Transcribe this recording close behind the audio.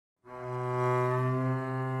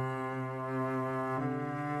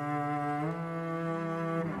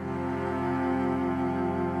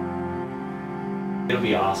It'll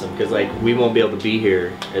be awesome because like we won't be able to be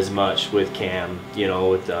here as much with Cam, you know,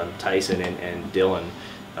 with Tyson and Dylan,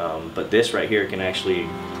 but this right here can actually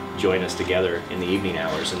join us together in the evening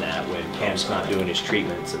hours and that when Cam's not doing his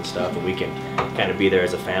treatments and stuff, and we can kind of be there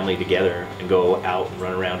as a family together and go out and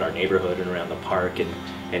run around our neighborhood and around the park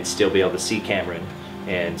and still be able to see Cameron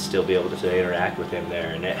and still be able to interact with him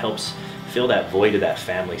there, and it helps fill that void of that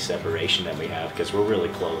family separation that we have because we're really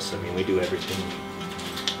close. I mean, we do everything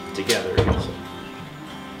together. So.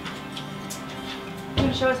 You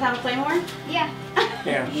want to show us how to play more? Yeah.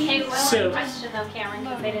 Yeah. Hey, one So- question though, Cameron,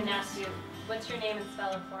 because they didn't ask you. What's your name and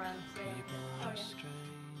spell it for them?